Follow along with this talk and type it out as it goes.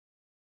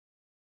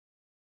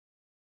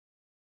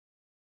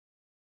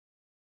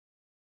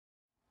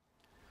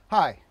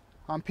Hi,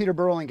 I'm Peter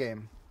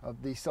Burlingame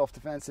of the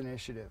Self-Defense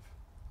Initiative.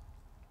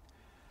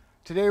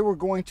 Today we're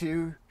going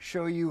to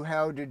show you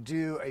how to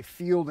do a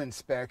field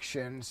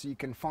inspection so you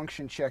can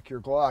function check your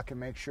Glock and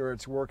make sure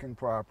it's working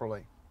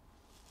properly.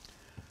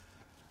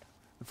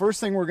 The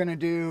first thing we're going to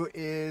do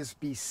is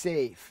be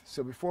safe.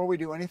 So before we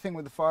do anything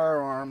with the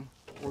firearm,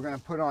 we're going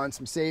to put on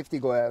some safety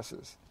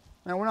glasses.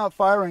 Now we're not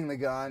firing the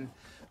gun,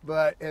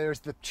 but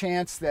there's the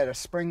chance that a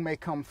spring may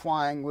come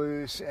flying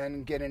loose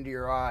and get into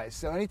your eyes.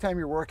 So anytime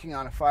you're working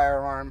on a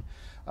firearm,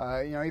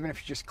 even if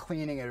you're just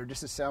cleaning it or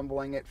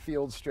disassembling it,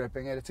 field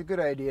stripping it, it's a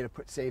good idea to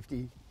put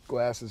safety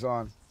glasses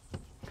on.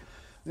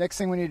 Next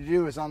thing we need to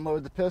do is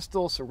unload the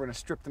pistol. So we're going to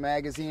strip the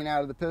magazine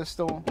out of the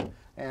pistol,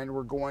 and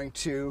we're going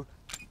to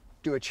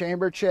do a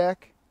chamber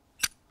check.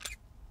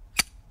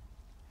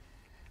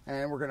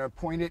 And we're going to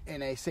point it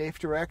in a safe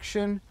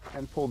direction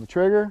and pull the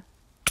trigger.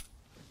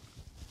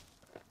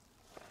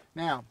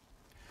 Now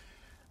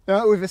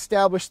that we've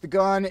established the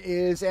gun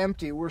is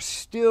empty, we're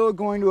still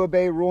going to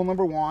obey rule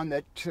number 1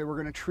 that we're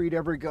going to treat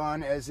every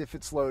gun as if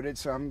it's loaded.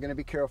 So I'm going to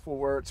be careful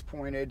where it's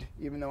pointed,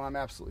 even though I'm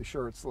absolutely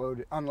sure it's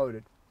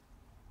unloaded.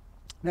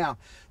 Now,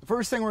 the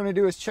first thing we're going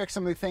to do is check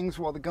some of the things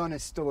while the gun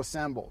is still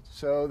assembled.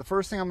 So the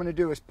first thing I'm going to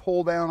do is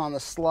pull down on the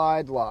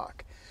slide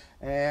lock.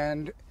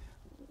 And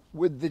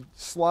with the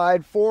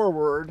slide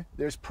forward,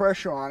 there's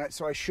pressure on it,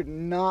 so I should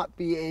not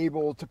be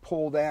able to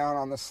pull down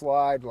on the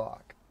slide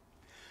lock.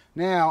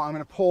 Now I'm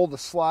going to pull the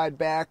slide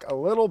back a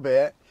little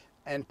bit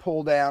and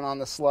pull down on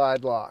the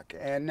slide lock.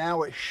 And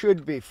now it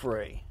should be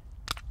free.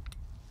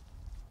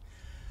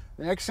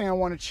 The next thing I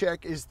want to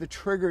check is the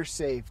trigger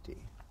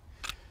safety.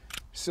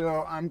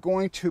 So I'm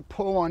going to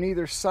pull on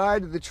either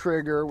side of the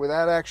trigger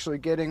without actually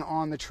getting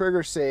on the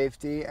trigger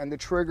safety, and the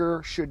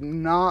trigger should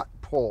not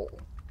pull.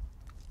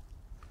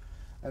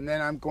 And then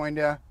I'm going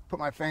to put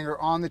my finger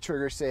on the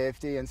trigger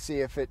safety and see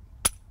if it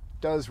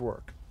does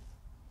work.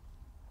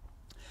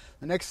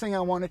 The next thing I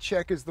want to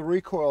check is the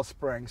recoil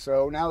spring.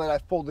 So now that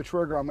I've pulled the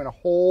trigger, I'm going to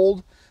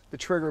hold the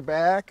trigger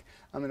back.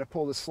 I'm going to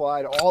pull the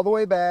slide all the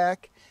way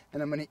back,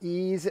 and I'm going to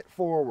ease it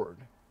forward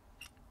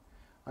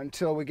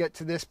until we get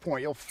to this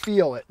point. You'll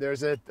feel it.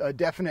 There's a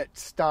definite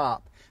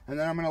stop. And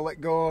then I'm going to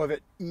let go of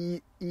it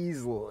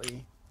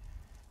easily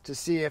to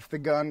see if the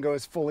gun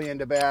goes fully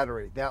into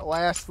battery. That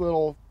last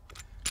little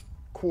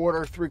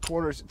quarter,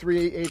 3/4,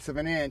 3/8 of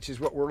an inch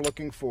is what we're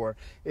looking for.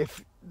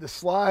 If the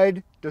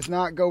slide does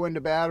not go into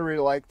battery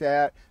like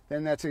that,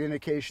 then that's an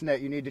indication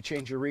that you need to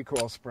change your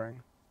recoil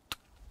spring.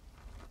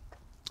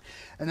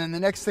 And then the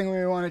next thing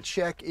we want to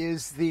check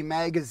is the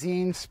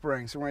magazine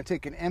spring. So we're going to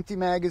take an empty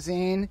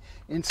magazine,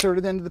 insert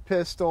it into the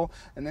pistol,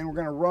 and then we're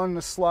going to run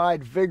the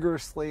slide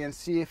vigorously and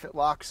see if it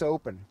locks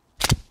open,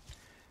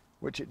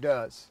 which it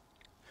does.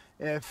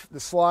 If the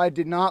slide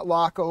did not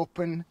lock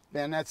open,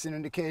 then that's an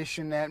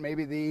indication that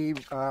maybe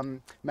the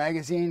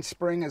magazine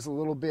spring is a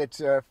little bit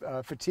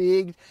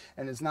fatigued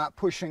and is not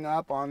pushing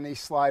up on the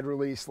slide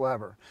release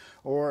lever.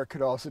 Or it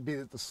could also be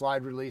that the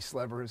slide release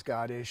lever has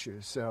got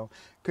issues. So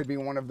it could be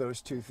one of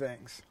those two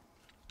things.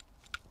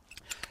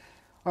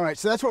 All right,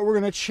 so that's what we're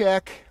going to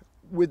check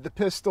with the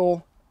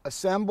pistol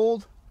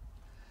assembled.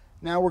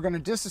 Now we're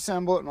going to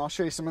disassemble it, and I'll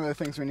show you some other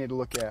things we need to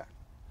look at.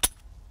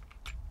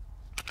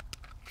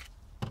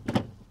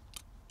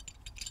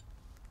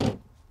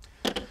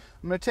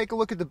 I'm going to take a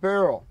look at the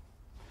barrel,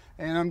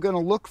 and I'm going to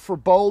look for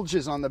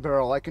bulges on the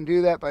barrel. I can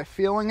do that by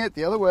feeling it.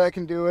 The other way I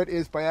can do it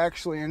is by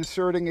actually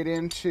inserting it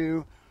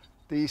into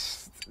the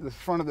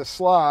front of the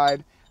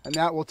slide, and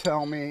that will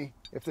tell me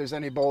if there's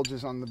any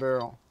bulges on the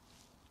barrel.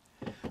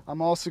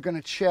 I'm also going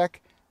to check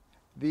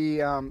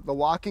the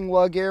locking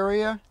lug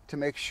area to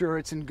make sure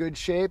it's in good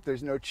shape.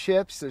 There's no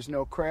chips, there's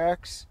no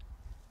cracks.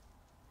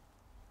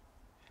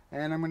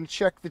 And I'm going to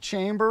check the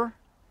chamber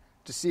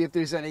to see if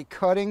there's any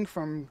cutting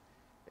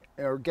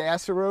or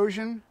gas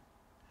erosion,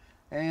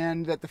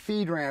 and that the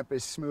feed ramp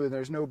is smooth.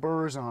 There's no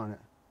burrs on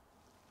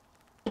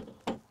it.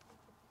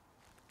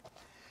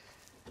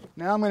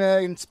 Now I'm going to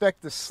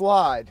inspect the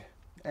slide,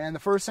 and the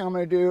first thing I'm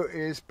going to do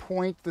is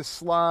point the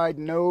slide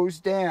nose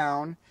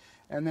down,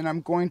 and then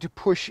I'm going to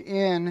push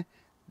in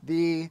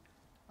the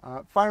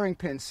firing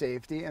pin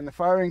safety, and the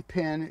firing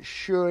pin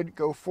should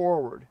go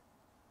forward,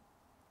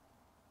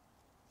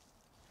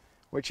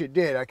 which it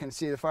did. I can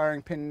see the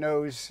firing pin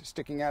nose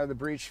sticking out of the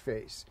breech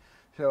face.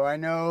 So I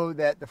know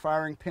that the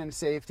firing pin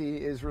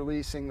safety is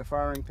releasing the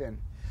firing pin.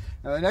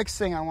 Now the next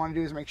thing I want to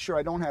do is make sure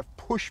I don't have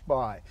push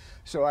by.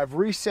 So I've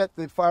reset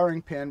the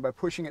firing pin by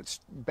pushing it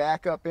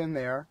back up in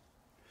there.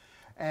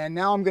 And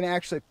now I'm going to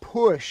actually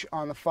push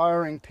on the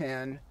firing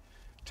pin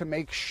to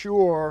make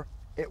sure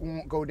it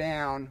won't go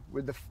down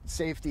with the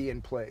safety in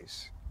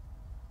place.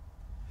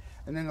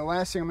 And then the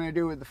last thing I'm going to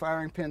do with the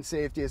firing pin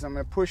safety is I'm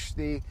going to push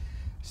the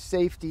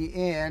safety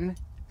in,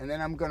 and then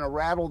I'm going to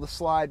rattle the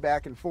slide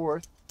back and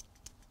forth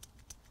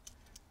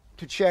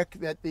to check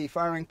that the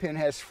firing pin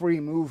has free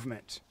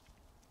movement.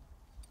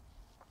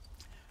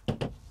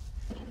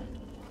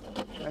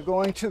 Now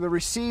going to the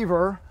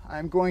receiver,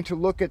 I'm going to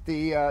look at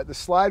the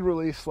slide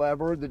release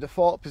lever. The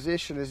default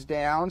position is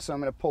down, so I'm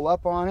going to pull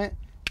up on it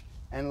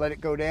and let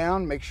it go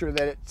down. Make sure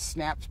that it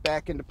snaps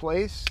back into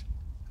place.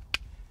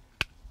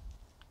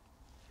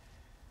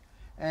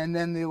 And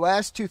then the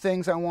last two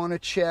things I want to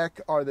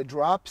check are the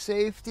drop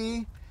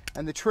safety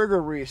and the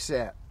trigger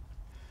reset.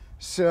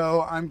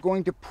 So I'm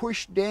going to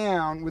push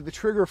down with the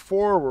trigger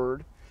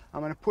forward.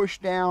 I'm going to push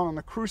down on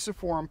the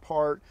cruciform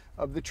part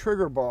of the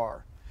trigger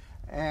bar,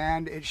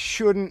 and it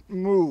shouldn't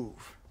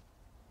move.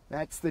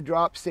 That's the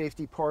drop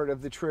safety part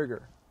of the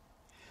trigger.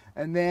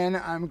 And then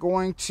I'm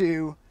going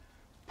to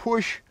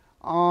push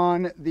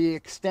on the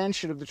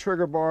extension of the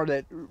trigger bar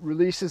that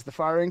releases the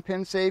firing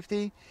pin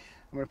safety.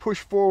 I'm going to push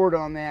forward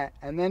on that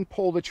and then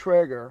pull the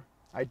trigger.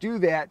 I do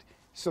that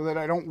so that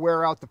I don't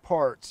wear out the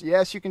parts.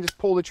 Yes, you can just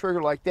pull the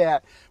trigger like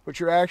that, but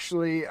you're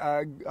actually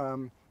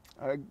going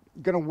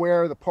to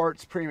wear the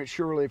parts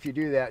prematurely if you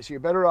do that. So you're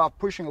better off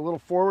pushing a little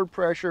forward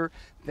pressure,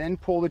 then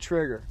pull the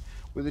trigger.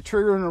 With the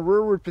trigger in a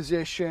rearward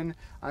position,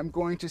 I'm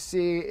going to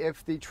see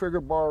if the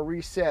trigger bar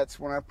resets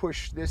when I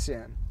push this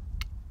in,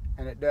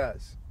 and it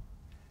does.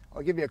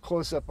 I'll give you a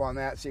close-up on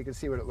that so you can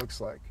see what it looks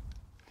like.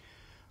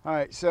 All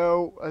right,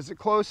 so as a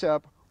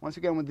close-up, once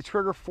again, with the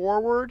trigger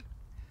forward,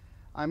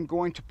 I'm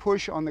going to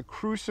push on the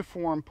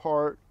cruciform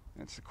part.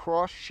 That's the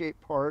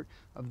cross-shaped part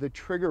of the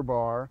trigger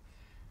bar,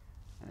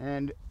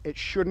 and it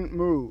shouldn't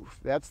move.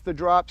 That's the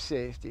drop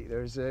safety.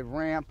 There's a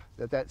ramp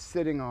that's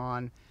sitting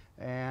on,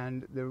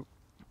 and the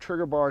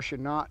trigger bar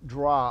should not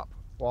drop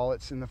while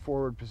it's in the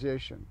forward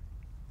position.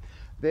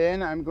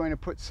 Then I'm going to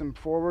put some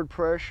forward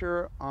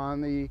pressure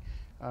on the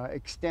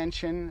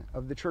extension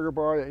of the trigger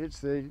bar that hits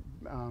the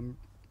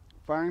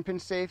firing pin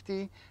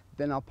safety.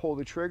 Then I'll pull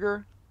the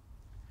trigger.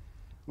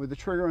 With the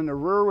trigger in the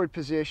rearward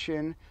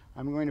position,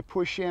 I'm going to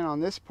push in on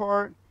this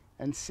part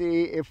and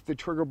see if the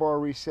trigger bar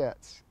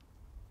resets.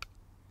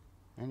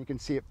 And you can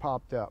see it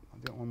popped up. I'll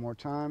do it one more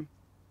time.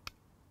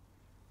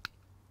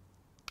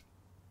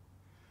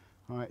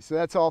 All right, so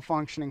that's all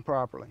functioning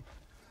properly.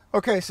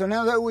 Okay, so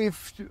now that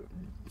we've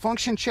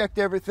function checked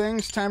everything,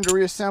 it's time to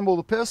reassemble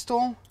the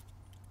pistol.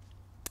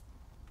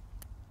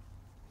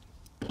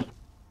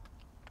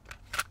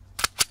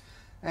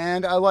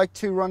 And I like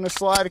to run the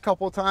slide a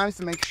couple of times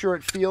to make sure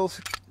it feels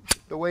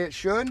the way it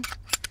should.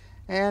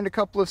 And a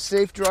couple of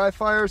safe dry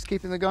fires,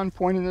 keeping the gun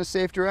pointing in the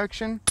safe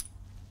direction.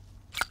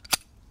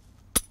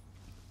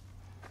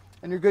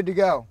 And you're good to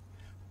go.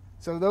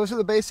 So those are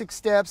the basic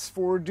steps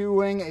for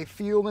doing a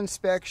field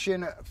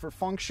inspection for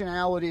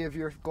functionality of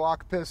your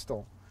Glock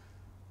pistol.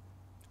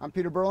 I'm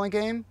Peter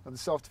Burlingame of the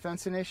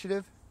Self-Defense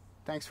Initiative.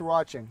 Thanks for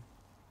watching.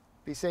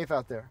 Be safe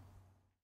out there.